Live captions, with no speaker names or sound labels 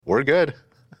We're good.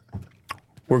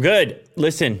 We're good.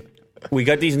 Listen, we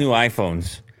got these new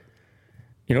iPhones.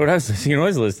 You know what I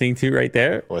was listening to right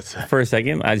there? What's that? For a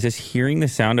second, I was just hearing the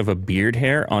sound of a beard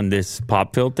hair on this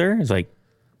pop filter. It's like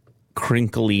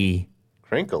crinkly.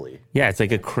 Crinkly? Yeah, it's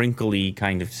like a crinkly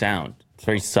kind of sound. It's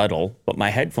very subtle, but my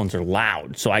headphones are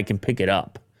loud, so I can pick it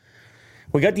up.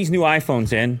 We got these new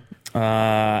iPhones in.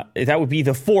 That would be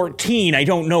the 14. I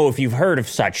don't know if you've heard of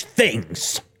such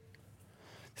things.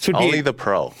 Only the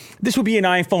Pro. This would be an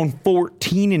iPhone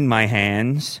 14 in my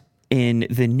hands in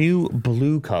the new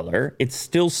blue color. It's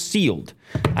still sealed.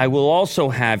 I will also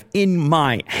have in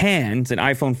my hands an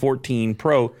iPhone 14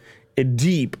 Pro, a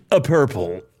deep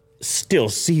purple, still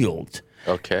sealed.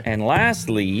 Okay. And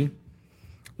lastly,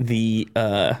 the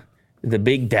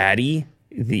Big Daddy,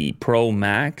 the Pro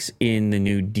Max in the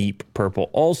new deep purple.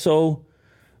 Also,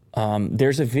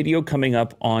 there's a video coming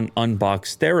up on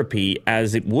Unbox Therapy,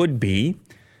 as it would be.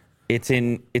 It's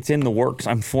in the works.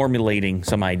 I'm formulating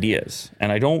some ideas. And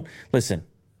I don't, listen,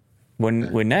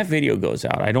 when that video goes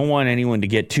out, I don't want anyone to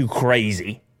get too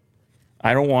crazy.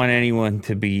 I don't want anyone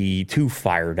to be too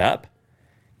fired up.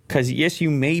 Because, yes, you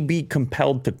may be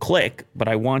compelled to click, but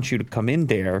I want you to come in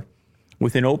there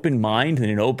with an open mind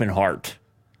and an open heart.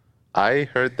 I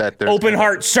heard that there's... Open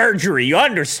heart surgery, you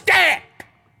understand?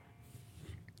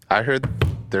 I heard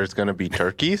there's going to be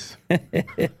turkeys.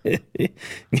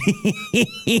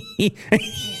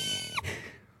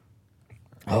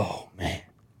 Oh, man.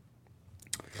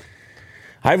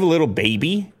 I have a little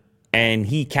baby, and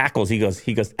he cackles. He goes,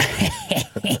 he goes,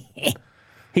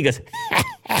 he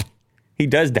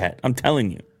does that. I'm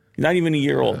telling you. He's not even a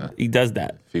year old. He does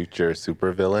that. Future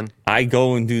supervillain. I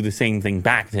go and do the same thing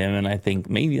back to him, and I think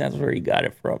maybe that's where he got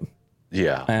it from.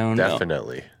 Yeah, I don't know.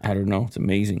 definitely. I don't know. It's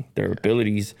amazing, their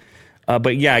abilities.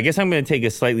 But yeah, I guess I'm going to take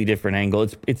a slightly different angle.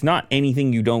 It's not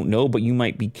anything you don't know, but you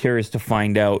might be curious to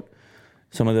find out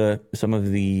some of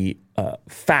the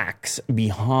facts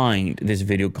behind this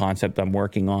video concept I'm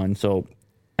working on. So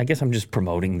I guess I'm just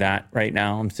promoting that right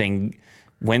now. I'm saying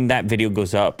when that video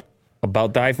goes up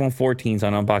about the iPhone 14s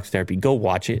on Unbox Therapy, go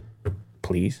watch it,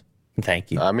 please.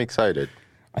 Thank you. I'm excited.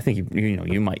 I think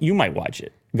you might watch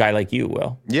it. A guy like you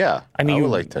will. Yeah, I mean, I would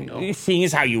like to know. Seeing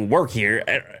as how you work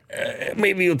here,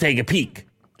 maybe you'll take a peek.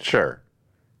 Sure.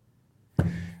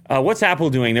 What's Apple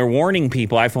doing? They're warning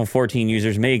people iPhone 14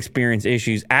 users may experience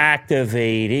issues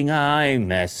activating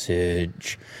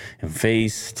iMessage and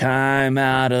FaceTime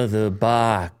out of the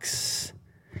box.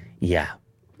 Yeah.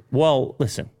 Well,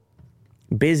 listen.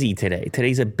 Busy today.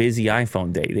 Today's a busy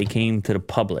iPhone day. They came to the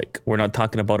public. We're not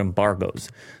talking about embargoes.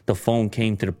 The phone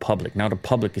came to the public. Now the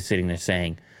public is sitting there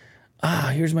saying,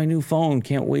 here's my new phone.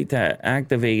 Can't wait to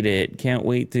activate it. Can't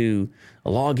wait to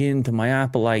log into my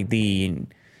Apple ID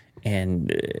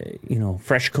and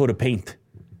fresh coat of paint.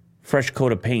 Fresh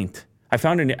coat of paint. I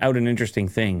found out an interesting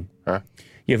thing. Huh?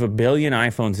 You have 1 billion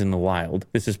iPhones in the wild.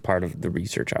 This is part of the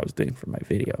research I was doing for my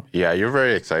video. Yeah, you're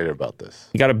very excited about this.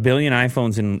 You got 1 billion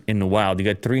iPhones in the wild. You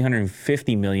got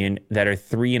 350 million that are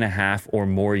 3.5 or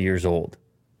more years old.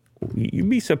 You'd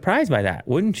be surprised by that,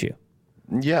 wouldn't you?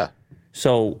 Yeah.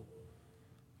 So,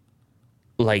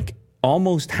 like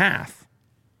almost half,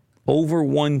 over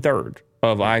 1/3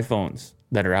 of iPhones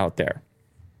that are out there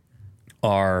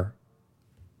are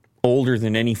older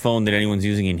than any phone that anyone's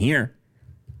using in here.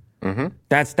 Mm-hmm.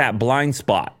 That's that blind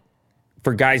spot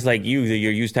for guys like you that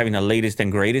you're used to having the latest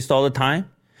and greatest all the time.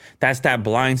 That's that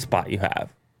blind spot you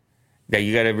have that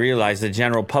you got to realize the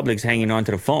general public's hanging on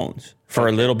to the phones for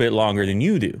a little bit longer than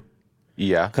you do.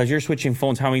 Yeah. Because you're switching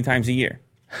phones how many times a year?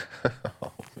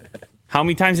 Oh, man. How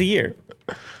many times a year?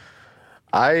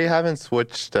 I haven't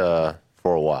switched for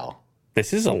a while.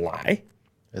 This is a lie.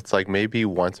 It's like maybe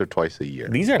once or twice a year.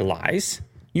 These are lies.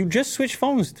 You just switched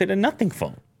phones to the nothing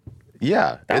phone.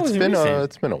 Yeah, it's been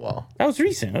a while. That was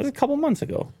recent. That was a couple months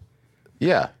ago.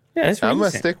 Yeah. Yeah, that's recent. I'm gonna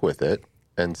stick with it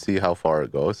and see how far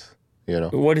it goes.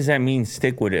 What does that mean?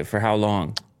 Stick with it for how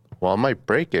long? Well, I might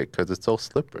break it because it's so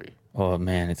slippery. Oh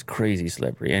man, it's crazy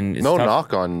slippery. And it's no tough.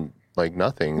 knock on like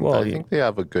nothing. Well, I think they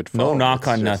have a good phone. No knock It's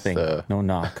on just, nothing. No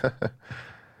knock.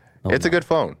 It's a good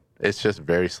phone. It's just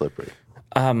very slippery.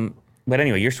 But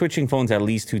anyway, you're switching phones at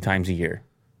least 2 times a year.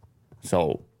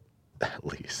 So At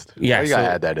least. Yeah, you gotta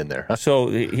add that in there. So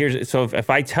if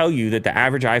I tell you that the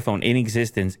average iPhone in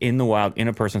existence in the wild in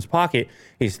a person's pocket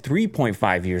is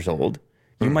 3.5 years old,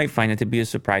 you might find it to be a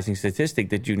surprising statistic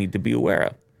that you need to be aware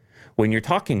of when you're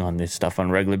talking on this stuff on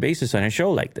a regular basis on a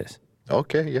show like this.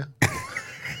 Okay, yeah.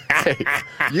 Hey,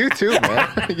 you too, man.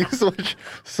 You switch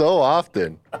so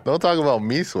often. Don't talk about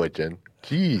me switching.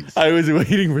 Jeez. I was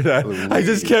waiting for that. I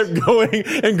just kept going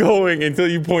and going until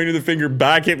you pointed the finger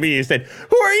back at me and said,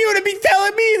 "Who are you to be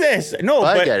telling me this?" No,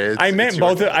 I but get it. I meant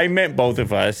both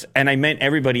of us, and I meant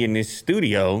everybody in this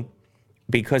studio,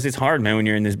 because it's hard, man, when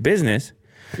you're in this business.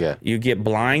 Yeah. You get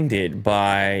blinded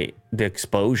by the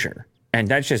exposure. And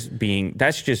that's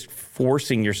just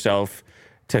forcing yourself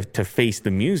to face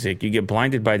the music. You get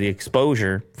blinded by the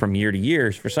exposure from year to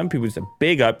year. For some people, it's a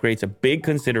big upgrade. It's a big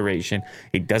consideration.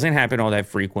 It doesn't happen all that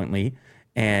frequently.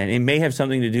 And it may have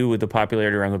something to do with the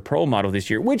popularity around the Pro model this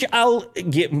year, which I'll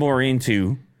get more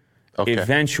into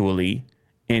eventually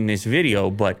in this video.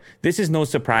 But this is no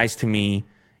surprise to me.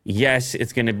 Yes,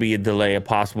 it's going to be a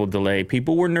possible delay.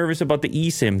 People were nervous about the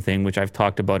eSIM thing, which I've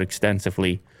talked about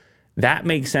extensively. That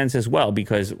makes sense as well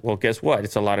because, well, guess what?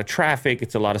 It's a lot of traffic.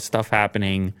 It's a lot of stuff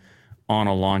happening on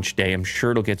a launch day. I'm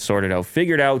sure it'll get sorted out,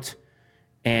 figured out.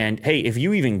 And hey, if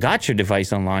you even got your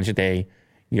device on launch day,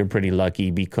 you're pretty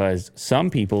lucky because some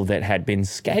people that had been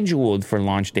scheduled for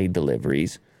launch day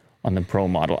deliveries on the Pro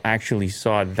model actually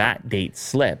saw that date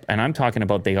slip. And I'm talking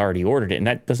about they already ordered it. And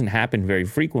that doesn't happen very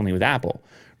frequently with Apple.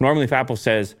 Normally, if Apple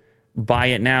says, buy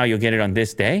it now, you'll get it on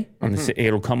this day,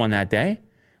 it'll come on that day.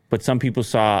 But some people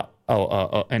saw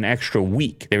an extra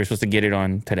week. They were supposed to get it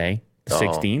on today, the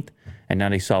 16th, and now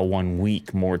they saw 1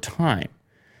 week more time.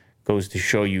 Goes to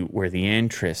show you where the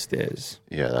interest is.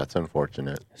 Yeah, that's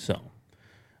unfortunate. So,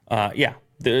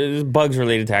 there's bugs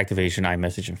related to activation,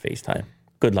 iMessage, and FaceTime.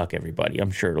 Good luck, everybody.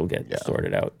 I'm sure it'll get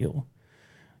sorted out. You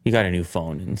got a new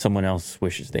phone, and someone else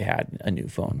wishes they had a new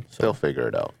phone. So. They'll figure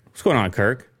it out. What's going on,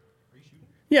 Kirk?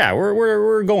 Yeah,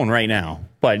 we're going right now.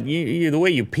 But the way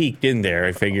you peeked in there,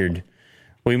 I figured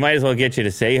we might as well get you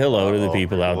to say hello to the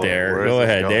people out there. Go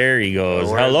ahead. There he goes.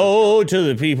 Hello to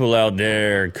the people out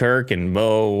there, Kirk and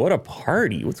Bo. What a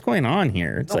party. What's going on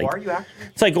here? It's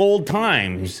it's like old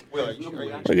times.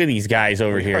 Look at these guys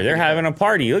over here. They're having a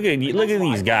party. Look at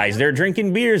these guys. They're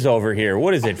drinking beers over here.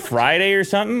 What is it, Friday or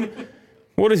something?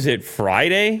 What is it,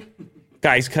 Friday?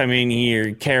 Guys come in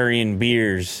here carrying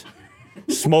beers,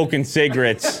 smoking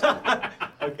cigarettes.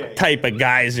 Type of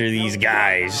guys are these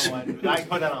guys.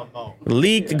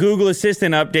 Leaked Google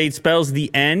Assistant update spells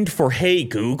the end for Hey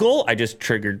Google. I just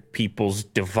triggered people's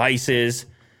devices.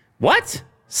 What?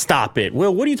 Stop it.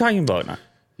 Will, what are you talking about?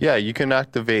 Yeah, you can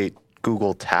activate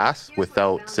Google Tasks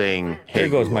without saying, hey, there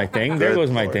goes Google. My thing. There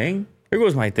goes my thing. There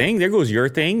goes my thing. There goes your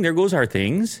thing. There goes our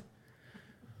things.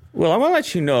 Well, I want to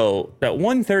let you know that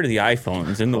 1/3 of the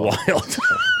iPhones in the wild.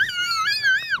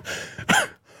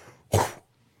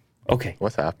 Okay.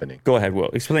 What's happening? Go ahead, Will.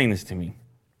 Explain this to me.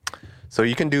 So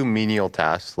you can do menial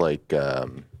tasks like,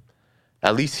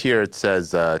 at least here it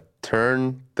says,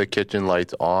 turn the kitchen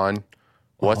lights on.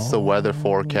 What's the weather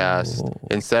forecast?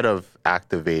 Instead of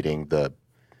activating the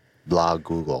blah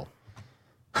Google.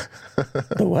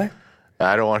 The what?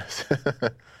 I don't want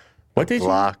to. What did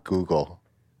blah Google.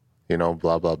 You know,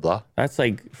 blah, blah, blah. That's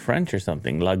like French or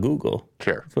something. La Google.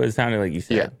 Sure. That's what it sounded like you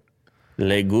said. Yeah.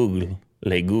 Le Google.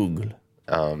 Le Google.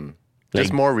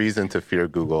 Just more reason to fear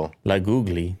Google. La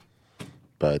Googly.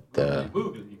 But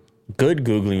good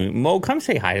googly. Mo, come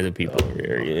say hi to the people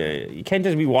here. You can't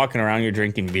just be walking around here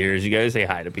drinking beers. You got to say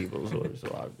hi to people so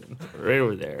often. Right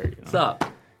over there. You know? What's up?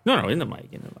 No, in the mic.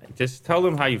 Just tell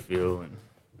them how you feel. And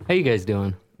How you guys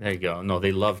doing? there you go. No,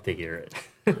 they love to hear it.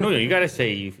 No, you gotta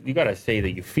say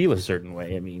that you feel a certain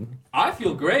way. I mean, I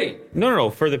feel great. no,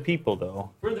 for the people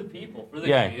though. For the people, for the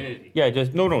community. Yeah.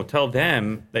 Just no. Tell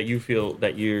them that you feel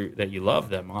that you love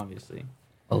them. Obviously.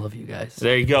 I love you guys.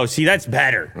 There you go. See, that's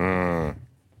better.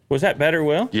 Was that better,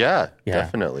 Will? yeah, Yeah.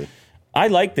 definitely. I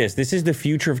like this. This is the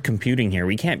future of computing here.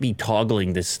 We can't be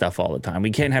toggling this stuff all the time.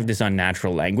 We can't have this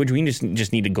unnatural language. We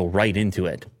just need to go right into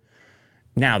it.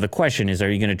 Now, the question is, are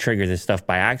you going to trigger this stuff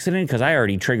by accident? Because I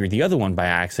already triggered the other one by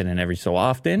accident every so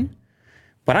often.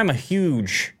 But I'm a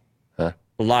huge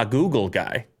La Google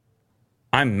guy.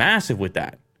 I'm massive with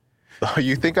that.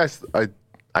 You think I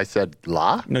said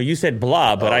la? No, you said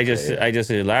blah, but Okay. I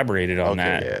just elaborated on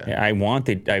Okay, that. yeah.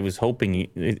 I was hoping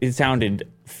it sounded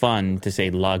fun to say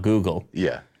La Google.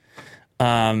 Yeah.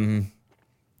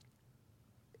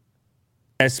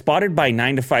 As spotted by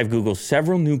 9to5 Google,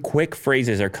 several new quick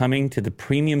phrases are coming to the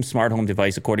premium smart home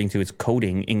device according to its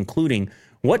coding, including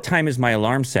what time is my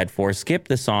alarm set for, skip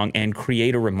the song, and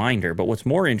create a reminder. But what's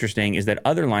more interesting is that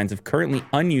other lines of currently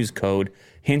unused code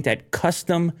hint at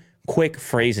custom quick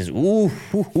phrases. Ooh.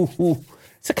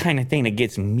 It's the kind of thing that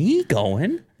gets me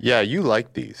going. Yeah, you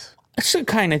like these. It's the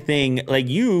kind of thing, like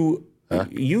you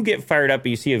get fired up and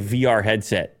you see a VR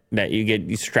headset that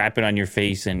you strap it on your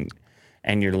face and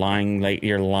you're lying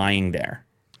there.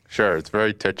 Sure, it's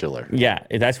very titular. Yeah,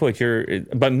 that's what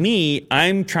but me,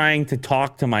 I'm trying to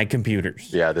talk to my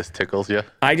computers. Yeah, this tickles you.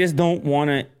 I just don't want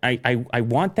to, I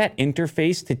want that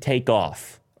interface to take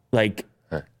off. Like,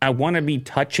 I want to be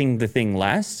touching the thing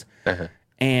less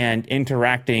and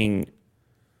interacting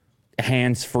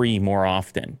hands-free more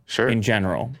often in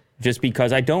general. Just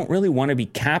because I don't really want to be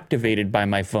captivated by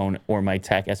my phone or my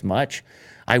tech as much.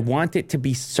 I want it to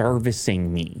be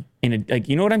servicing me. Like,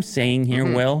 you know what I'm saying here,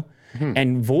 Will?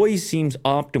 And voice seems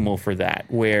optimal for that,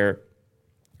 where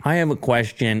I have a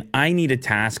question, I need a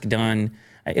task done.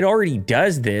 It already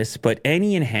does this, but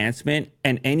any enhancement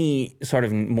and any sort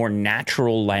of more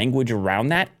natural language around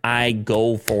that, I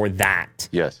go for that.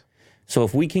 Yes. So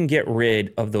if we can get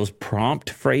rid of those prompt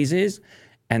phrases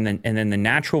and then the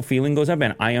natural feeling goes up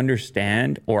and I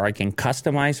understand or I can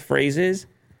customize phrases,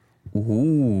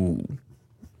 ooh,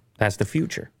 that's the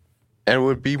future. And it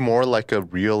would be more like a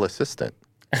real assistant.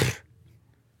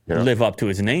 Live up to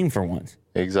his name for once.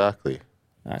 Exactly.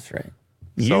 That's right.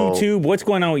 So, YouTube, what's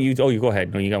going on with YouTube? Oh, you go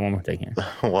ahead. No, you got one more thing here.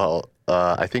 Well,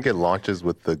 I think it launches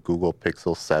with the Google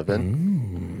Pixel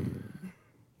 7.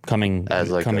 Coming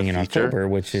in October,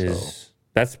 which is,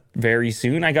 that's very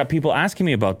soon. I got people asking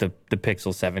me about the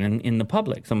Pixel 7 in the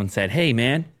public. Someone said, hey,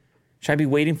 man, should I be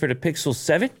waiting for the Pixel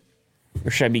 7?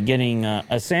 Or should I be getting a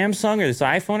Samsung or this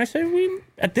iPhone? I said,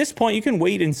 at this point, you can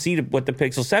wait and see what the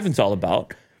Pixel 7's all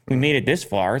about. We made it this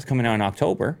far. It's coming out in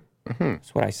October.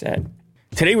 That's what I said.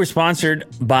 Today, we're sponsored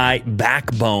by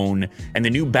Backbone and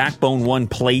the new Backbone 1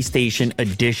 PlayStation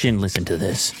Edition. Listen to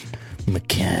this.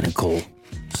 Mechanical,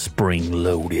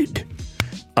 spring-loaded.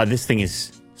 This thing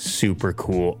is super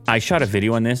cool. I shot a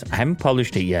video on this. I haven't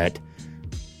published it yet.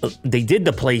 They did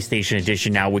the PlayStation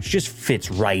Edition now, which just fits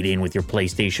right in with your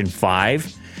PlayStation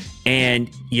 5. And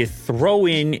you throw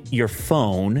in your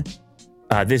phone.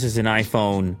 This is an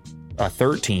iPhone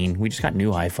 13. We just got new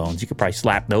iPhones. You could probably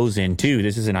slap those in too.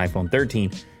 This is an iPhone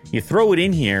 13. You throw it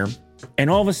in here, and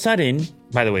all of a sudden,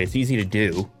 by the way, it's easy to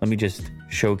do. Let me just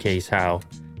showcase how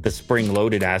the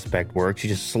spring-loaded aspect works.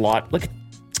 You just slot. Look,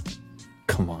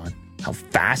 come on, how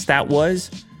fast that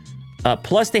was.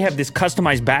 Plus, they have this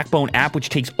customized Backbone app, which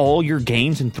takes all your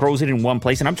games and throws it in one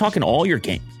place. And I'm talking all your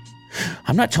games.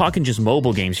 I'm not talking just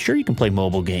mobile games. Sure, you can play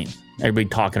mobile games. Everybody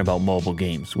talking about mobile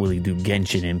games. Will you do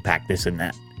Genshin Impact, this and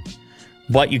that?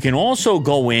 But you can also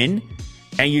go in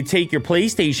and you take your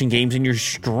PlayStation games and you're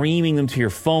streaming them to your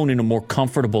phone in a more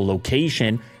comfortable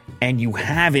location. And you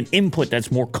have an input that's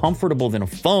more comfortable than a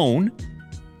phone.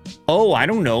 Oh, I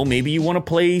don't know. Maybe you want to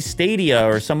play Stadia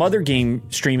or some other game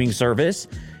streaming service.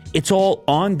 It's all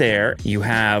on there. You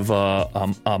have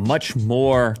a much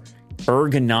more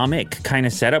ergonomic kind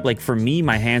of setup. Like for me,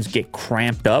 my hands get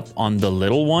cramped up on the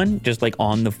little one, just like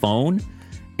on the phone.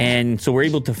 And so we're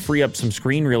able to free up some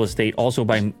screen real estate also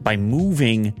by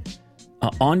moving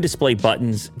on-display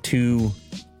buttons to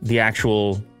the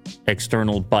actual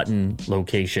external button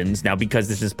locations. Now, because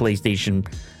this is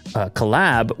PlayStation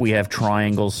collab, we have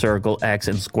triangle, circle, X,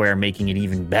 and square, making it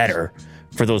even better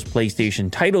for those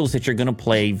PlayStation titles that you're going to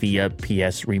play via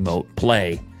PS Remote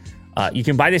Play. You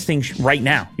can buy this thing right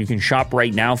now. You can shop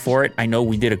right now for it. I know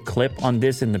we did a clip on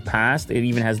this in the past. It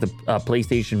even has the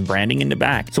PlayStation branding in the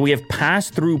back. So we have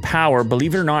pass-through power.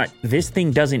 Believe it or not, this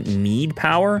thing doesn't need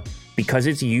power because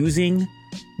it's using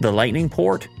the Lightning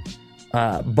port.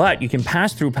 But you can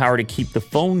pass through power to keep the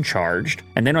phone charged.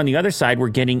 And then on the other side, we're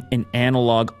getting an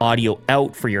analog audio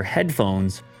out for your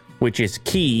headphones, which is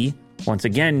key. Once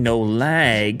again, no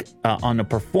lag on the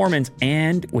performance,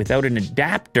 and without an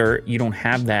adapter, you don't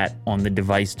have that on the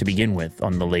device to begin with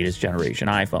on the latest generation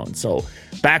iPhone. So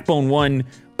Backbone 1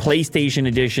 PlayStation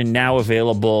Edition now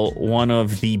available, one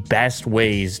of the best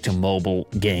ways to mobile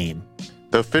game.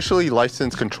 The officially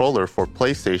licensed controller for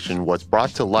PlayStation was brought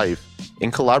to life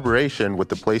in collaboration with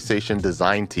the PlayStation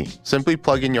design team. Simply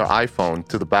plug in your iPhone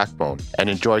to the Backbone and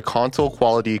enjoy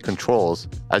console-quality controls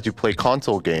as you play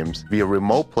console games via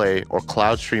remote play or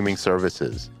cloud streaming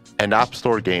services and App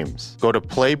Store games. Go to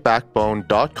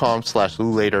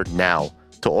playbackbone.com/lulater now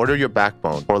to order your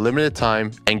Backbone for a limited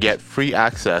time and get free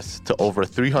access to over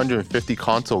 350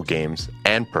 console games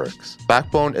and perks.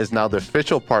 Backbone is now the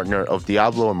official partner of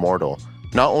Diablo Immortal.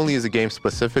 Not only is the game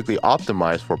specifically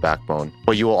optimized for Backbone,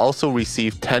 but you will also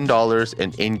receive $10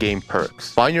 in in-game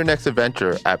perks. Find your next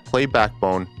adventure at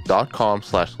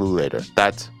playbackbone.com/lulater.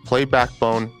 That's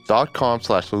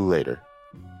playbackbone.com/lulater.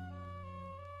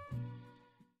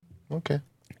 Okay.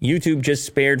 YouTube just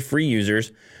spared free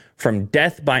users from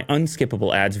death by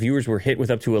unskippable ads. Viewers were hit with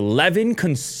up to 11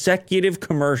 consecutive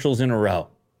commercials in a row.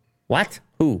 What?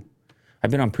 Who?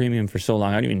 I've been on premium for so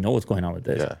long, I don't even know what's going on with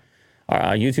this. Yeah.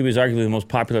 YouTube is arguably the most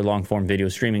popular long-form video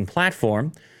streaming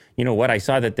platform. you know what? I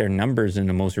saw that their numbers in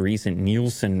the most recent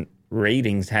Nielsen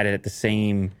ratings had it at the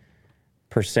same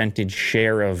percentage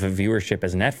share of viewership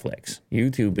as Netflix.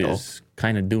 YouTube is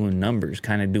kind of doing numbers,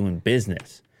 kind of doing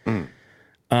business.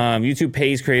 YouTube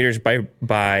pays creators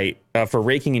for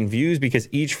raking in views because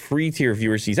each free tier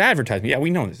viewer sees advertisement. Yeah, we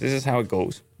know this. This is how it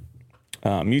goes.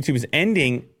 YouTube is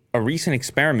ending a recent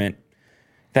experiment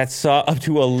that saw up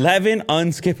to 11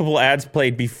 unskippable ads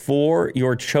played before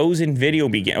your chosen video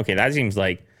began. Okay, that seems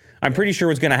like, I'm pretty sure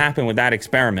what's going to happen with that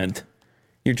experiment.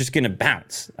 You're just going to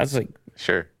bounce. That's like,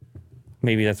 Sure.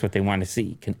 maybe that's what they want to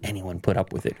see. Can anyone put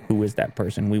up with it? Who is that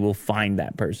person? We will find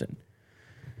that person.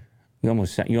 You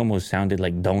almost sounded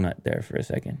like Donut there for a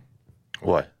second.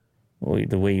 What? Well,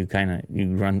 the way you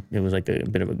run, it was like a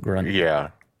bit of a grunt. Yeah.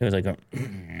 It was like a,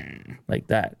 like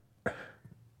that.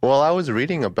 Well, I was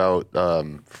reading about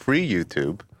free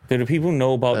YouTube. Do the people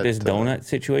know about this donut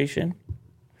situation?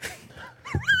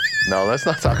 No, let's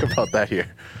not talk about that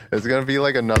here. It's gonna be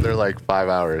like another 5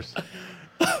 hours.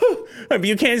 But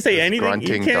you can't say anything. You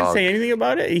grunting can't dog. say anything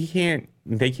about it.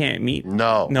 They can't meet.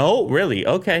 No. No, really?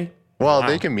 Okay. Well, Wow.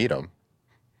 they can meet him.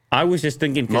 I was just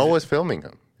thinking. Mo was filming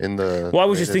him in the. Well, I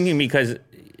was just thinking because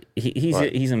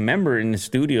he's a member in the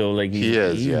studio. Like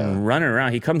he's running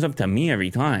around. He comes up to me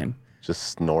every time. Just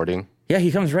snorting. Yeah,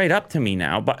 he comes right up to me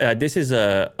now. But this is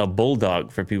a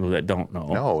bulldog for people that don't know.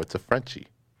 No, it's a Frenchie.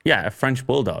 Yeah, a French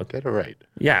bulldog. Get it right.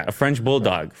 Yeah, a French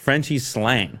bulldog. Frenchie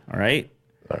slang. All right.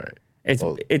 All right.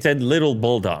 It's a little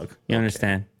bulldog. You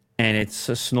understand? And it's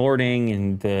snorting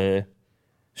and.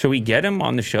 Should we get him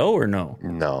on the show or no?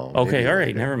 No. Okay, maybe all right,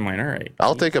 later. never mind. All right.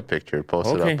 I'll take a picture, post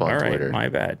it Okay, up on all right. Twitter. My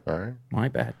bad. All right. My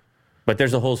bad. But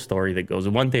there's a whole story that goes.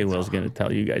 One day Will's going to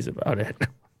tell you guys about it.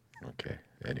 Okay.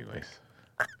 Anyways.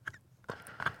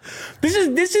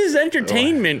 This is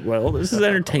entertainment, Will. This is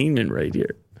entertainment right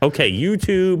here. Okay,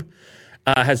 YouTube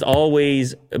has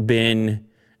always been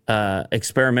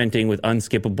experimenting with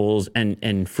unskippables,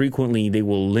 and frequently they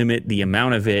will limit the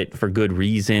amount of it for good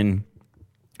reason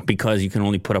because you can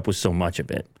only put up with so much of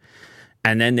it.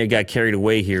 And then they got carried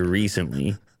away here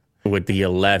recently with the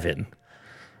 11.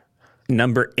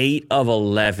 Number 8 of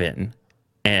 11.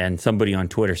 And somebody on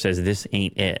Twitter says this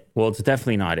ain't it. Well, it's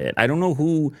definitely not it. I don't know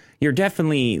who. You're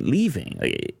definitely leaving.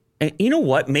 You know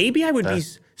what? Maybe I would be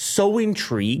so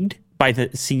intrigued by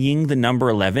seeing the number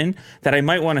 11 that I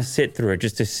might want to sit through it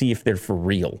just to see if they're for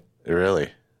real.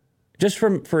 Really? Just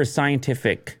for a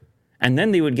scientific. And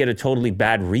then they would get a totally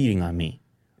bad reading on me.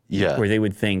 Yeah. Where they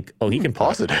would think, oh, he can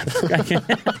Positive.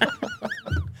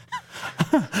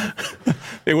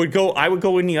 I would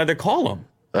go in the other column.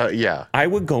 Yeah. I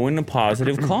would go in the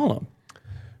positive column.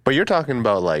 But you're talking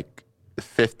about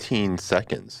 15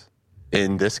 seconds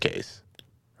in this case,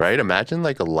 right? Imagine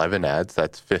 11 ads,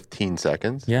 that's 15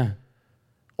 seconds. Yeah.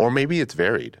 Or maybe it's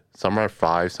varied. Some are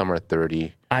 5, some are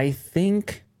 30.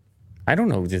 I don't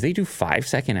know. Do they do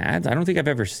 5-second ads? I don't think I've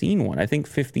ever seen one. I think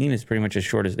 15 is pretty much as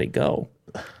short as they go.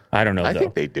 I don't know. I though.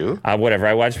 think they do. Whatever.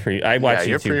 I watch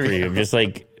YouTube premium. Premium. Just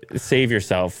save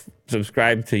yourself.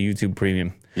 Subscribe to YouTube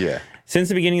Premium. Yeah. Since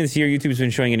the beginning of this year, YouTube's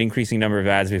been showing an increasing number of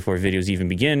ads before videos even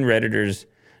begin. Redditors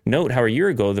note how a year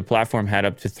ago, the platform had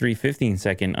up to 3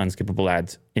 15-second unskippable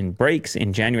ads in breaks.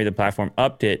 In January, the platform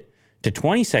upped it to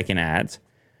 20-second ads,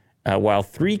 while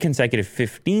 3 consecutive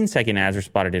 15-second ads were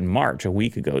spotted in March. A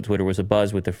week ago, Twitter was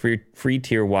abuzz with the free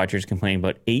tier watchers complaining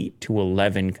about 8 to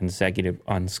 11 consecutive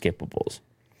unskippables.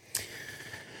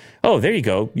 Oh, there you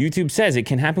go. YouTube says it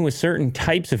can happen with certain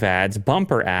types of ads,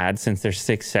 bumper ads, since they're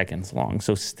 6 seconds long.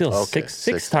 So still Okay,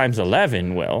 6 times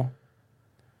 11, Will.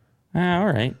 All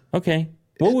right. Okay.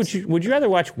 What would you rather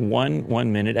watch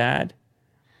 1 minute ad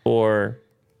or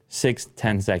 6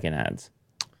 10-second ads?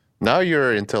 Now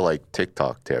you're into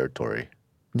TikTok territory,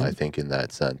 I think, in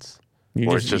that sense.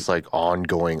 It's just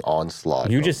ongoing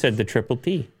onslaught. You just said the triple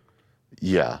T.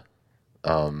 Yeah.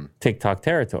 TikTok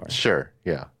territory. Sure.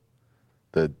 Yeah.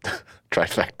 The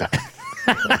trifecta.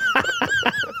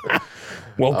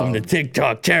 Welcome to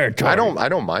TikTok territory. I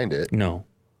don't mind it. No.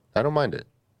 I don't mind it.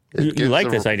 You gives like a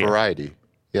this idea. Variety.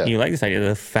 Yeah. You like this idea,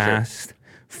 the fast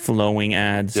flowing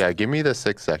ads. Yeah, give me the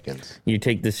 6 seconds. You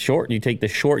take the short, you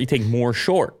take more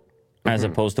short as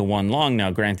opposed to one long.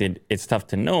 Now, granted, it's tough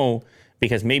to know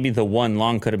because maybe the one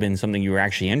long could have been something you were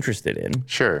actually interested in.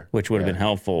 Sure. Which would have been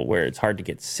helpful, where it's hard to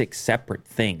get 6 separate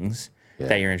things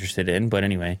that you're interested in. But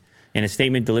anyway, in a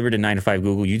statement delivered to 9 to 5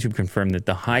 Google, YouTube confirmed that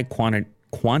the high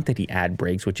quantity ad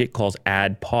breaks, which it calls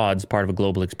ad pods, part of a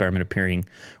global experiment appearing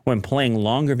when playing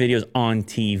longer videos on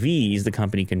TVs. The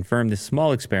company confirmed this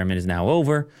small experiment is now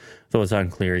over, though it's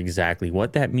unclear exactly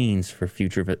what that means for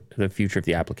the future of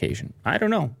the application. I don't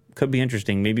know. Could be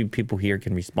interesting. Maybe people here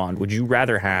can respond. Would you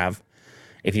rather have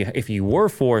If you were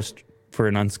forced for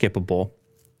an unskippable,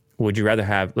 would you rather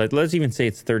have, let's even say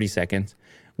it's 30 seconds,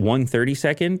 one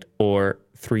 30-second or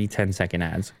 3 10-second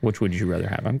ads? Which would you rather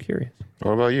have? I'm curious.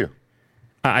 What about you?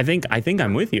 I think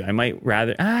I'm with you. I might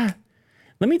rather,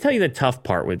 let me tell you the tough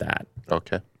part with that.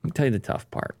 Okay. Let me tell you the tough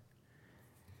part.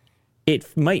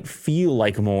 It might feel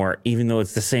like more, even though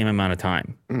it's the same amount of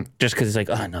time. Just because it's like,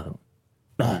 another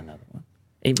one.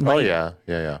 It might, yeah.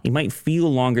 It might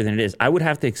feel longer than it is. I would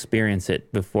have to experience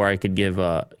it before I could give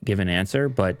an answer,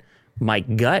 but my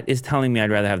gut is telling me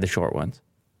I'd rather have the short ones.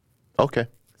 Okay.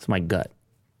 It's my gut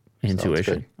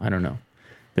intuition. I don't know.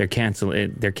 They're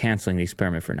canceling the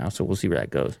experiment for now, so we'll see where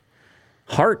that goes.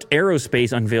 Heart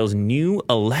Aerospace unveils new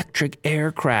electric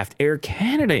aircraft. Air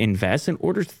Canada invests and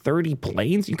orders 30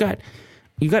 planes. You got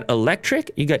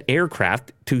electric, you got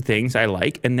aircraft, two things I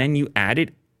like, and then you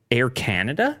added Air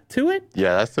Canada to it?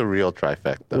 Yeah, that's the real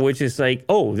trifecta. Which is like,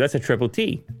 oh, that's a triple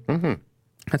T. Mm-hmm.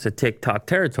 That's a TikTok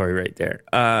territory right there.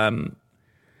 I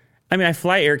mean, I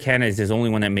fly Air Canada is the only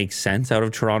one that makes sense out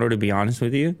of Toronto, to be honest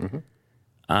with you. Mm-hmm.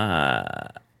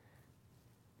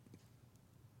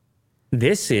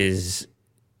 This is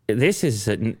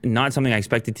not something I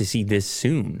expected to see this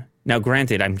soon. Now,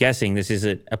 granted, I'm guessing this is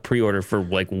a pre-order for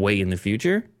like way in the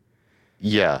future.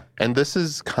 Yeah, and this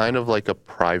is kind of like a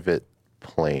private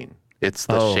plane. It's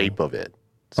the shape of it.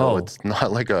 So it's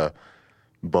not like a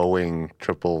Boeing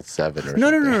 777 or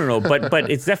something. No. But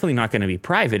it's definitely not going to be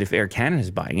private if Air Canada is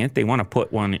buying it. They want to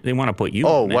put one. They want to put you.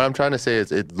 Oh, on what it. I'm trying to say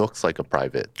is it looks like a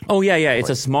private. Oh yeah. It's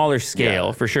a smaller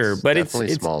scale for sure, but it's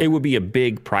smaller. it would be a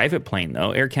big private plane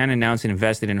though. Air Canada announced it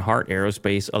invested in Heart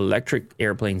Aerospace electric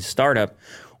airplane startup,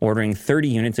 ordering 30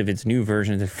 units of its new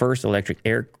version of the first electric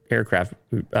aircraft.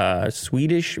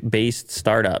 Swedish-based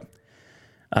startup.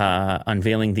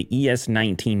 Unveiling the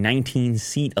ES-19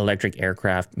 19-seat electric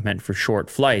aircraft meant for short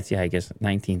flights. Yeah, I guess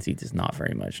 19 seats is not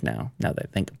very much now that I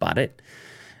think about it.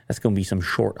 That's going to be some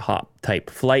short hop type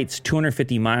flights,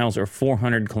 250 miles or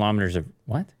 400 kilometers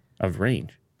of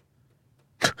range.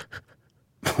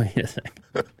 Wait a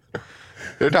second.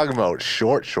 They're talking about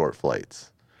short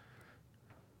flights.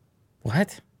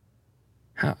 What?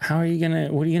 How are you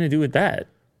what are you going to do with that?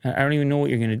 I don't even know what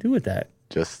you're going to do with that.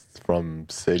 Just from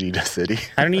city to city.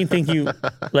 I don't even think you,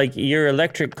 like, your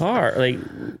electric car, like,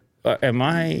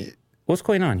 what's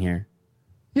going on here?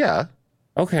 Yeah.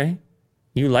 Okay.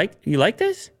 You like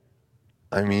this?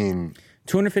 I mean,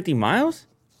 250 miles?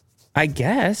 I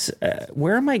guess.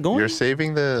 Where am I going? You're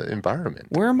saving the environment.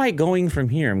 Where am I going from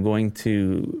here? I'm going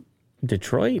to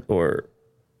Detroit or?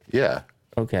 Yeah.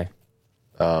 Okay.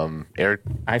 Eric,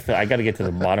 I got to get to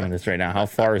the bottom of this right now. How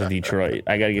far is Detroit?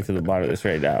 I got to get to the bottom of this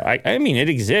right now. I mean, it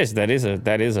exists. That is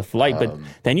a flight, but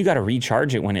then you got to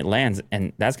recharge it when it lands,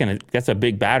 and that's a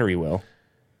big battery, Will.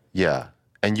 Yeah,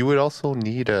 and you would also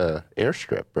need a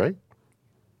airstrip, right?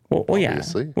 Well, yeah.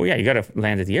 Obviously. Well, yeah. You got to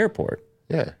land at the airport.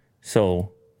 Yeah.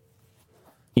 So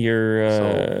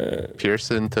you're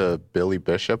Pearson to Billy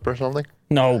Bishop or something?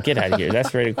 No, get out of here.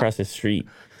 That's right across the street.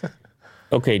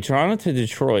 Okay, Toronto to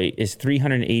Detroit is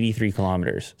 383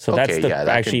 kilometers. So that's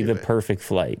actually the perfect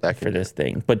flight for this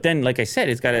thing. But then, like I said,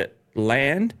 it's got to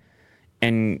land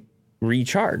and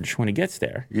recharge when it gets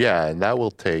there. Yeah, and that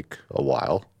will take a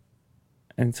while.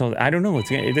 And so I don't know.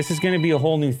 This is going to be a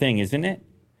whole new thing, isn't it?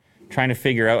 Trying to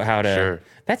figure out how to. Sure.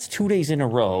 That's 2 days in a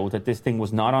row that this thing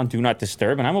was not on Do Not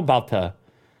Disturb, and I'm about to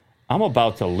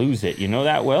lose it. You know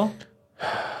that, Will?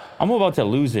 I'm about to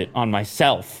lose it on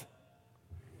myself.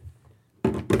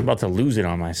 I'm about to lose it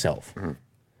on myself. Mm.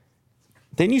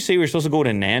 Didn't you say we were supposed to go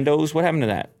to Nando's? What happened to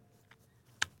that?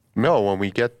 No, when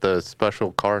we get the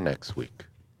special car next week.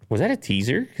 Was that a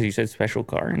teaser? Because you said special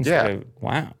car instead of...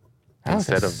 Wow. That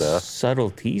instead was of the... subtle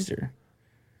teaser.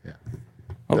 Yeah.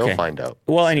 Okay. They'll find out.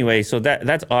 Well, anyway, so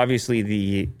that's obviously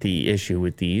the issue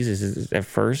with these is at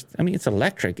first, I mean, it's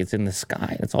electric. It's in the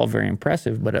sky. It's all very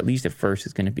impressive. But at least at first,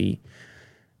 it's going to be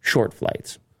short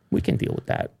flights. We can deal with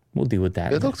that. We'll deal with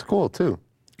that. It looks cool, too.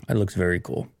 It looks very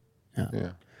cool.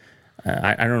 Yeah.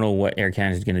 I don't know what Air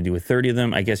Canada is going to do with 30 of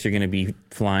them. I guess you're going to be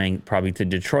flying probably to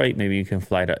Detroit. Maybe you can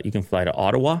fly to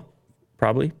Ottawa,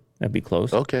 probably. That'd be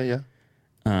close. Okay, yeah.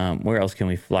 Where else can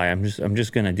we fly? I'm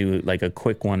just going to do like a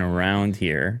quick one around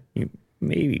here.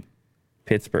 Maybe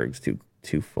Pittsburgh's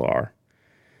too far.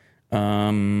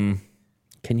 Can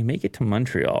you make it to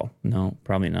Montreal? No,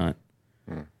 probably not.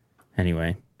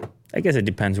 Anyway, I guess it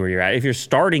depends where you're at. If you're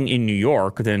starting in New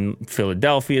York, then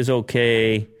Philadelphia is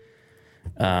okay.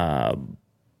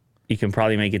 You can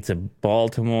probably make it to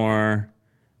Baltimore.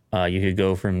 You could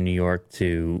go from New York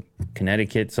to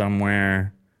Connecticut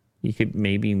somewhere. You could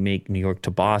maybe make New York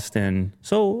to Boston.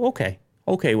 So, okay,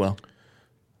 well.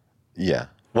 Yeah.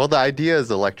 Well, the idea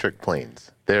is electric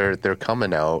planes. They're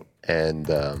coming out, and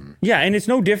Yeah, and it's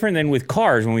no different than with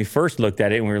cars when we first looked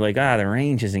at it and we were like, the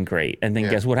range isn't great. And then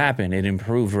guess what happened? It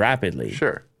improved rapidly.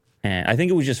 sure, And I think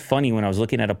it was just funny when I was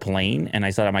looking at a plane and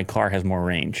I saw that my car has more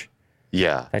range.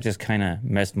 yeah, That just kind of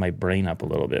messed my brain up a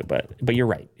little bit. But you're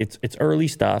right. It's early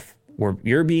stuff.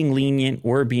 You're being lenient.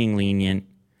 We're being lenient.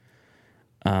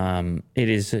 It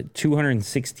is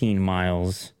 216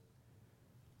 miles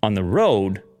on the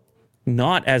road,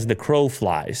 not as the crow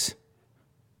flies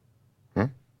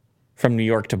from New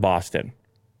York to Boston.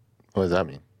 What does that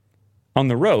mean? On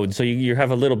the road, so you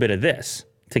have a little bit of this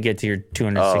to get to your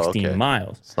 216 okay.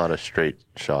 miles. It's not a straight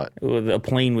shot. A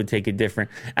plane would take it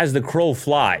different. As the crow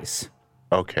flies.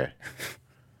 Okay.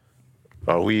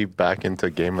 Are we back into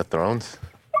Game of Thrones?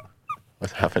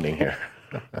 What's happening here?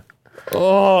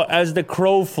 Oh, as the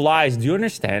crow flies. Do you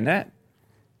understand that?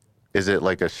 Is it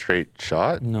like a straight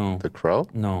shot? No. The crow?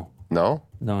 No, No?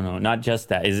 not just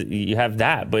that. You have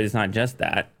that, but it's not just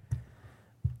that.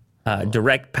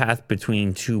 Direct path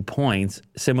between 2 points,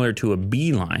 similar to a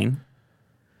beeline.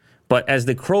 But as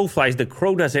the crow flies, the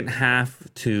crow doesn't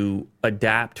have to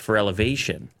adapt for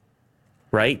elevation,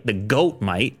 right? The goat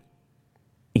might.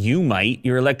 You might.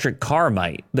 Your electric car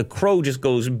might. The crow just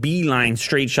goes beeline,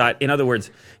 straight shot. In other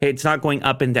words, it's not going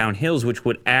up and down hills, which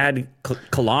would add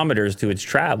kilometers to its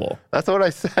travel. That's what I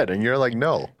said, and you're like,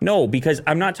 no. No, because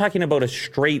I'm not talking about a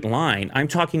straight line. I'm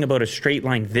talking about a straight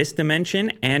line this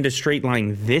dimension and a straight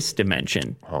line this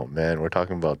dimension. Oh, man, we're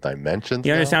talking about dimensions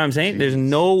You now? understand what I'm saying? Jeez. There's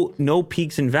no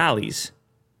peaks and valleys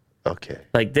Okay.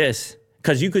 like this,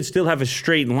 because you could still have a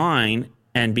straight line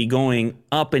and be going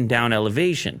up and down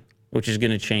elevation, which is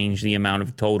going to change the amount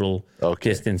of total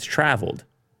distance traveled.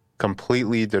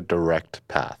 Completely the direct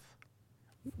path.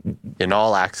 In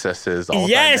all accesses, all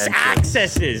Yes, dimensions.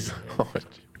 accesses.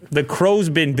 The crow's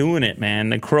been doing it, man.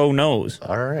 The crow knows.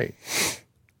 All right.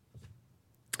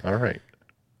 All right.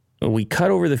 We cut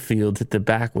over the fields at the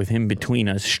back with him between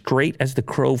us, straight as the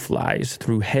crow flies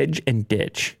through hedge and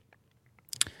ditch.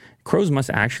 Crows must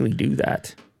actually do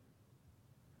that.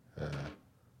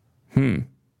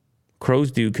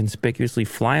 Crows do conspicuously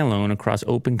fly alone across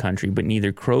open country, but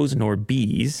neither crows nor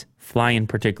bees fly in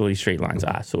particularly straight lines.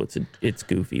 So it's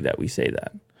goofy that we say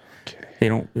that.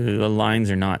 Okay. The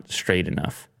lines are not straight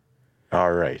enough.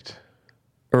 All right.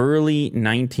 Early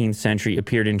 19th century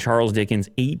appeared in Charles Dickens'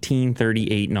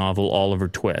 1838 novel Oliver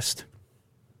Twist.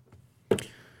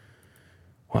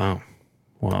 Wow.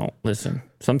 Well, listen.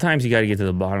 Sometimes you got to get to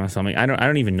the bottom of something. I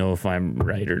don't even know if I'm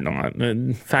right or not.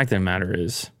 The fact of the matter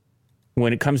is,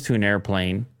 when it comes to an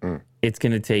airplane, it's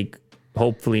going to take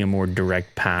hopefully a more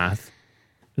direct path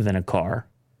than a car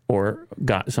or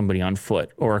got somebody on foot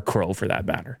or a crow for that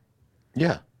matter.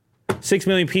 Yeah. 6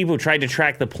 million people tried to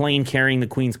track the plane carrying the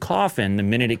Queen's coffin the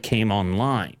minute it came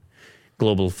online.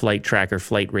 Global flight tracker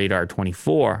Flight Radar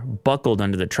 24 buckled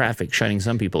under the traffic, shutting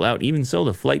some people out. Even so,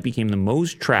 the flight became the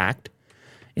most tracked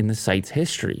in the site's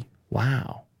history.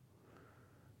 Wow.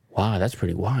 Wow, that's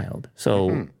pretty wild.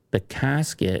 So the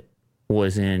casket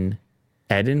was in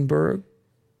Edinburgh,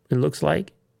 it looks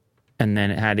like, and then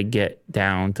it had to get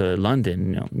down to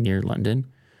London, near London.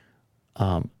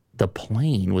 The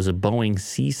plane was a Boeing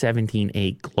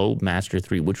C-17A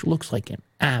Globemaster III, which looks like an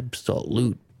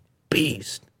absolute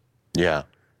beast Yeah.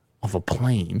 of a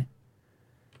plane.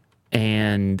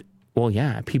 And, well,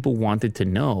 yeah, people wanted to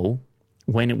know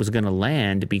when it was going to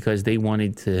land because they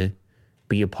wanted to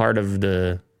be a part of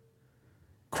the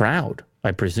crowd,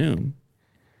 I presume.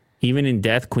 Even in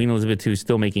death, Queen Elizabeth II is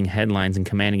still making headlines and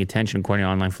commanding attention, according to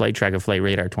online flight tracker Flight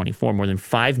Radar 24. More than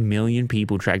 5 million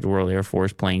people tracked the Royal Air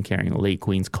Force plane carrying the late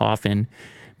Queen's coffin,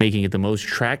 making it the most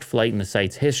tracked flight in the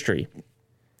site's history.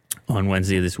 On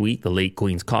Wednesday of this week, the late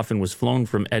Queen's coffin was flown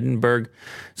from Edinburgh,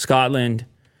 Scotland,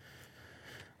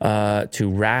 to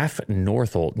RAF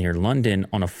Northolt near London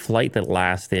on a flight that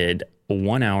lasted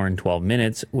 1 hour and 12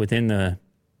 minutes. The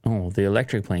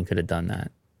electric plane could have done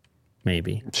that,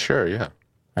 maybe. Sure, yeah.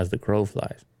 As the crow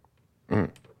flies. Oh,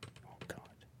 God.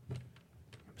 I'm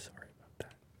sorry about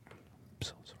that. I'm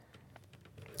so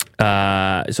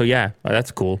sorry. So, yeah,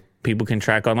 that's cool. People can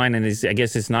track online. And I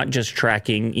guess it's not just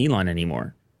tracking Elon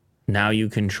anymore. Now you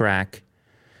can track...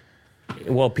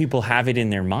 Well, people have it in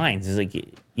their minds. It's like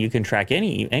you can track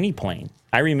any plane.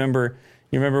 I remember...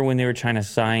 You remember when they were trying to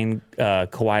sign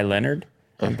Kawhi Leonard?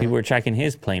 And people were tracking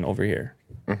his plane over here.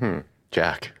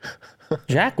 Jack.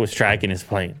 Jack was tracking his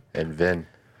plane. And Vin.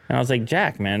 And I was like,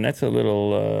 Jack, man, that's a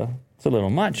little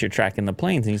much. You're tracking the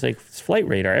planes. And he's like, it's Flight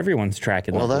Radar. Everyone's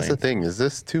tracking the planes. Well, that's the thing. Is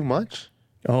this too much?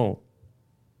 Oh,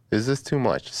 Is this too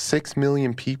much? 6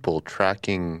 million people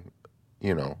tracking,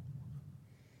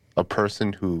 a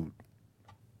person who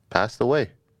passed away.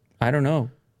 I don't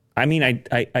know. I mean,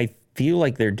 I feel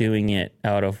like they're doing it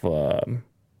out of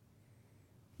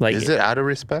like. Is it out of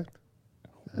respect?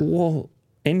 Well,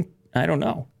 I don't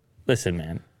know. Listen,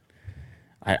 man.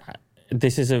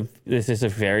 This is a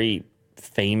very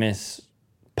famous,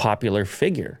 popular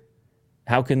figure.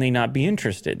 How can they not be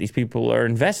interested? These people are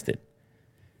invested.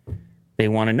 They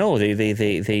want to know.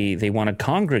 They want to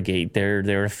congregate.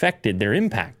 They're affected. They're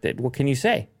impacted. What can you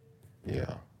say?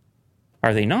 Yeah.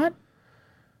 Are they not?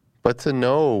 But to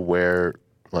know where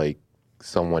like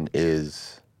someone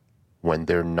is when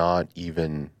they're not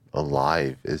even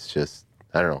alive is just,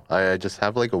 I don't know. I just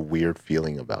have like a weird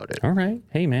feeling about it. All right.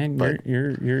 Hey man, But-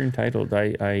 you're entitled. I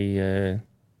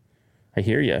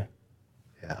hear you.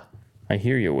 Yeah. I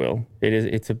hear you, Will.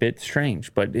 It's a bit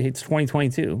strange, but it's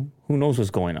 2022. Who knows what's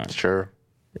going on? Sure.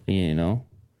 You know,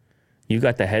 you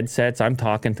got the headsets. I'm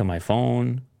talking to my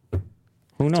phone.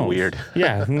 Who knows? weird.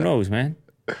 Yeah, who knows, man?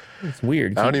 It's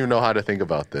weird. I don't even know how to think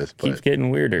about this, Keeps but getting I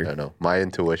weirder. don't know. My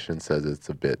intuition says it's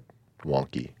a bit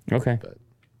wonky. Okay. But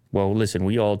Well, listen,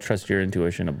 we all trust your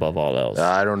intuition above all else.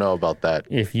 I don't know about that.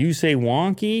 If you say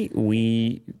wonky,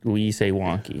 we say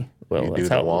wonky. Well, You do that's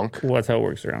the how wonk? well, that's how it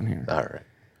works around here. All right.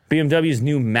 BMW's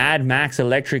new Mad Max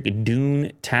electric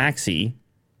dune taxi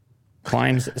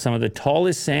climbs some of the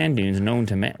tallest sand dunes known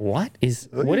to man. What is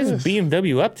at this.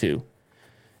 BMW up to?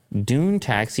 Dune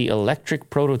taxi electric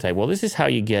prototype. Well, this is how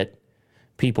you get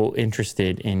people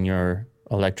interested in your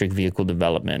electric vehicle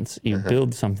developments. You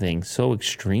build something so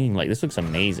extreme. Like this looks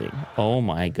amazing. Oh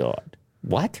my god.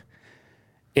 What?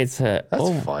 It's a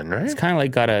That's fun, It's right? kind of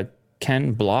like got a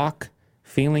Ken Block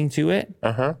feeling to it.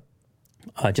 Uh-huh.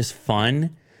 Just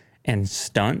fun and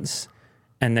stunts,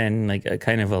 and then like a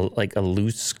kind of a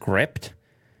loose script.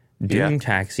 Dune Yeah.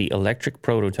 taxi electric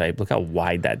prototype. Look how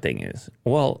wide that thing is.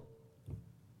 Well,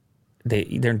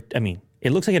 they're. I mean,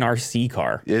 it looks like an RC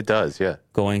car It does, yeah.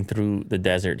 going through the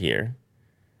desert here.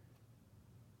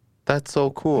 That's so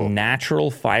cool.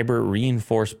 Natural fiber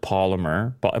reinforced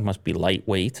polymer, but it must be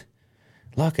lightweight.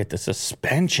 Look at the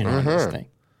suspension on this thing.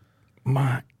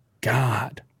 My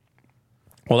God.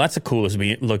 Well, that's the coolest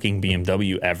looking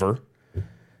BMW ever.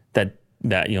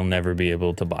 That you'll never be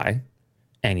able to buy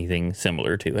anything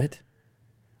similar to it.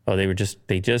 Oh,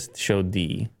 they just showed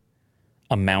the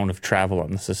amount of travel on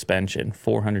the suspension,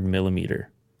 400 millimeter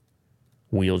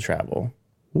wheel travel.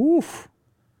 Oof.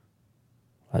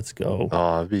 Let's go.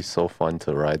 Oh, it'd be so fun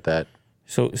to ride that.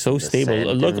 So stable.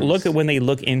 sand Look dunes. at when they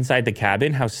look inside the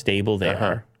cabin, how stable they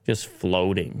are. Just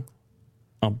floating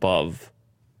above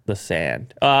the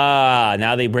sand.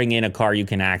 Now they bring in a car you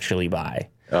can actually buy.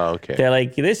 Oh, okay. They're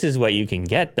like, this is what you can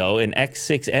get though, an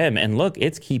X6M. And look,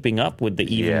 it's keeping up with the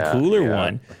even Yeah, cooler yeah.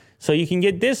 one. So you can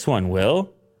get this one,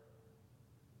 Will.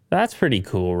 That's pretty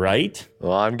cool, right?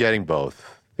 Well, I'm getting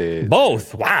both.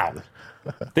 Both. Wow.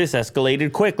 This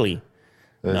escalated quickly.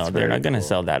 No, That's they're very not going to cool.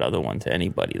 sell that other one to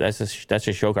anybody. That's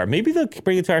a show car. Maybe they'll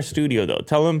bring it to our studio though.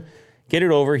 Tell them, get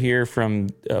it over here from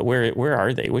where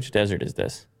are they? Which desert is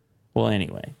this? Well,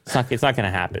 anyway, it's not going to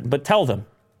happen. But tell them.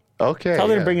 Okay. Tell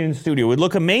them to yeah. bring it in the studio. It would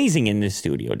look amazing in this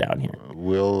studio down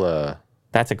here.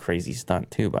 That's a crazy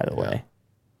stunt too, by the way.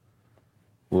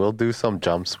 We'll do some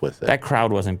jumps with it. That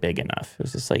crowd wasn't big enough. It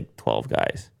was just like 12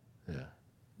 guys. Yeah.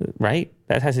 Right?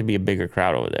 That has to be a bigger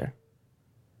crowd over there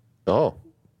Oh,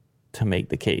 to make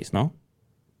the case, no?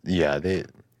 yeah. They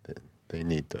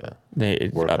need to. They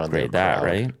Work on their upgrade that, crowd.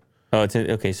 right? Oh, it's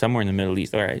okay, somewhere in the Middle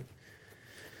East. All right.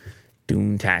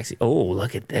 Dune taxi. Oh,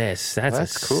 look at this. That's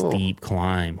That's a cool. steep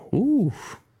climb. Ooh.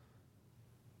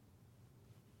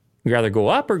 You rather go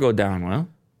up or go down? Well,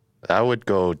 I would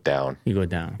go down. you go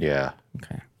down. Yeah.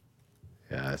 Okay.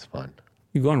 Yeah, that's fun.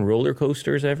 You go on roller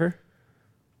coasters ever?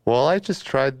 Well, I just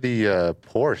tried the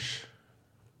Porsche.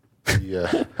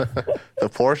 The the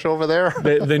Porsche over there.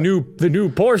 The new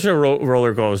Porsche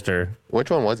roller coaster.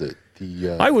 Which one was it?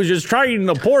 The I was just trying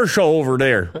the Porsche over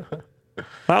there.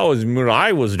 That was what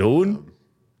I was doing.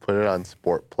 put it on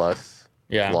Sport Plus.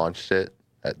 Yeah. Launched it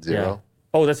at 0.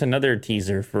 Oh, that's another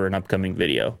teaser for an upcoming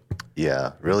video.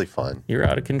 Yeah, really fun. You're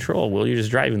out of control. Will you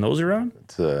just driving those around?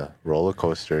 It's a roller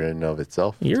coaster in and of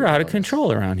itself. You're out of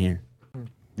control around here.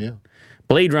 Yeah.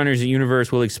 Blade Runner's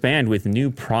universe will expand with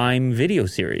new Prime Video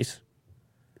series.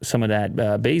 Some of that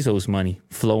Bezos money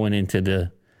flowing into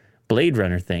the Blade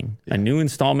Runner thing. A new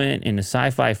installment in the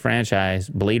sci-fi franchise,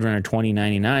 Blade Runner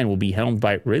 2099, will be helmed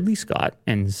by Ridley Scott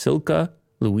and Silka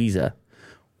Louisa.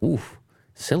 Oof,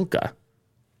 Silka.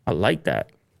 I like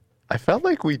that. I felt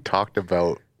like we talked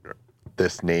about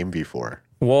this name before.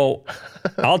 Well,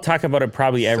 I'll talk about it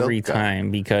probably every Silka.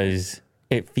 time because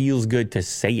it feels good to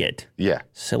say it. Yeah.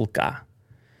 Silka.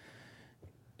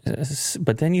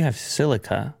 But then you have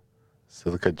silica.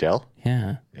 Silica gel?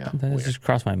 Yeah. Yeah, That has weird. just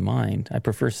crossed my mind. I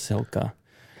prefer Silka.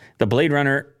 The Blade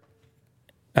Runner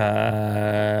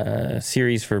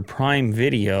series for Prime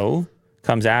Video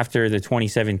comes after the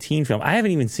 2017 film. I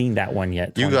haven't even seen that one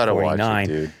yet. You gotta watch it, 2049.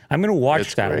 dude. I'm going to watch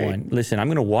It's that great. one. Listen, I'm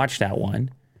going to watch that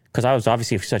one because I was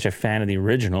obviously such a fan of the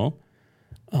original.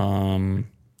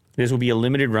 This will be a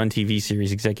limited run TV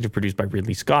series, executive produced by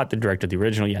Ridley Scott, the director of the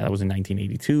original. Yeah, that was in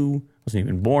 1982. I wasn't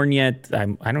even born yet.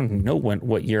 I don't know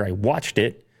what year I watched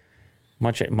it.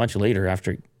 Much later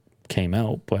after it came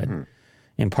out, but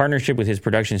in partnership with his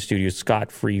production studio, Scott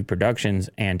Free Productions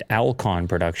and Alcon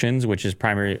Productions, which is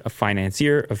primarily a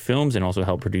financier of films and also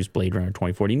helped produce Blade Runner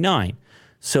 2049.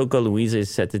 Soka Louisa is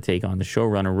set to take on the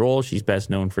showrunner role. She's best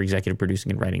known for executive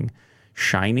producing and writing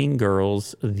Shining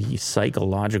Girls, the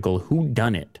psychological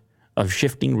whodunit of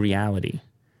shifting reality,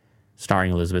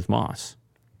 starring Elizabeth Moss.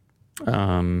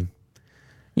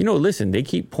 Listen, they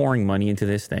keep pouring money into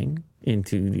this thing.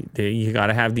 You got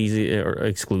to have these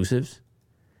exclusives,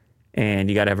 and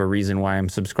you got to have a reason why I'm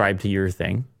subscribed to your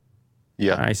thing.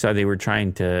 Yeah. I saw they were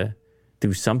trying to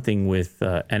do something with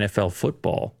NFL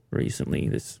football recently.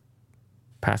 This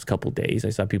past couple days, I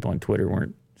saw people on Twitter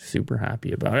weren't super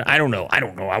happy about it. I don't know.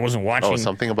 I wasn't watching. Oh,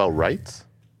 something about rights?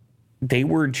 They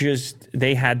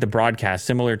had the broadcast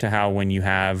similar to how when you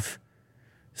have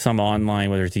some online,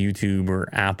 whether it's YouTube or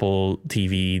Apple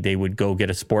TV, they would go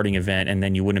get a sporting event and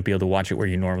then you wouldn't be able to watch it where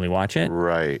you normally watch it.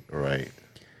 Right.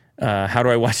 How do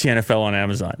I watch the NFL on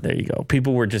Amazon? There you go.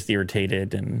 People were just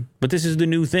irritated. But this is the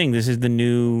new thing. This is the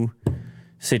new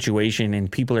situation,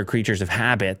 and people are creatures of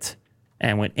habit.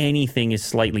 And when anything is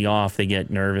slightly off, they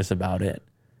get nervous about it.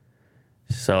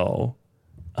 So,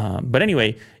 but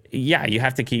anyway, yeah, you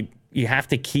have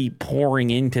to keep pouring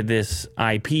into this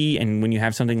IP. And when you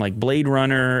have something like Blade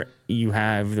Runner, you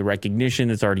have the recognition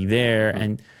that's already there.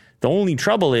 And the only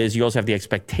trouble is you also have the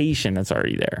expectation that's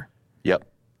already there. Yep.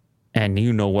 And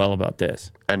you know well about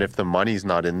this. And if the money's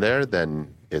not in there,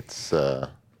 then it's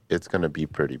going to be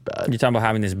pretty bad. You're talking about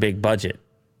having this big budget.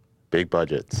 Big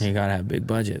budgets. You got to have big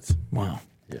budgets. Wow.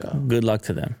 Yeah. Good luck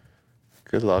to them.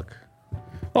 Good luck.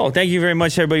 Oh, thank you very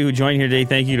much, everybody who joined here today.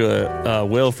 Thank you to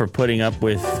Will for putting up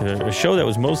with a show that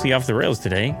was mostly off the rails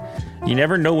today. You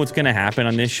never know what's going to happen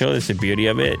on this show. That's the beauty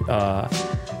of it.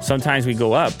 Sometimes we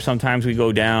go up. Sometimes we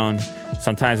go down.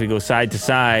 Sometimes we go side to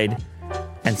side.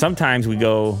 And sometimes we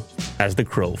go as the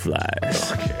crow flies.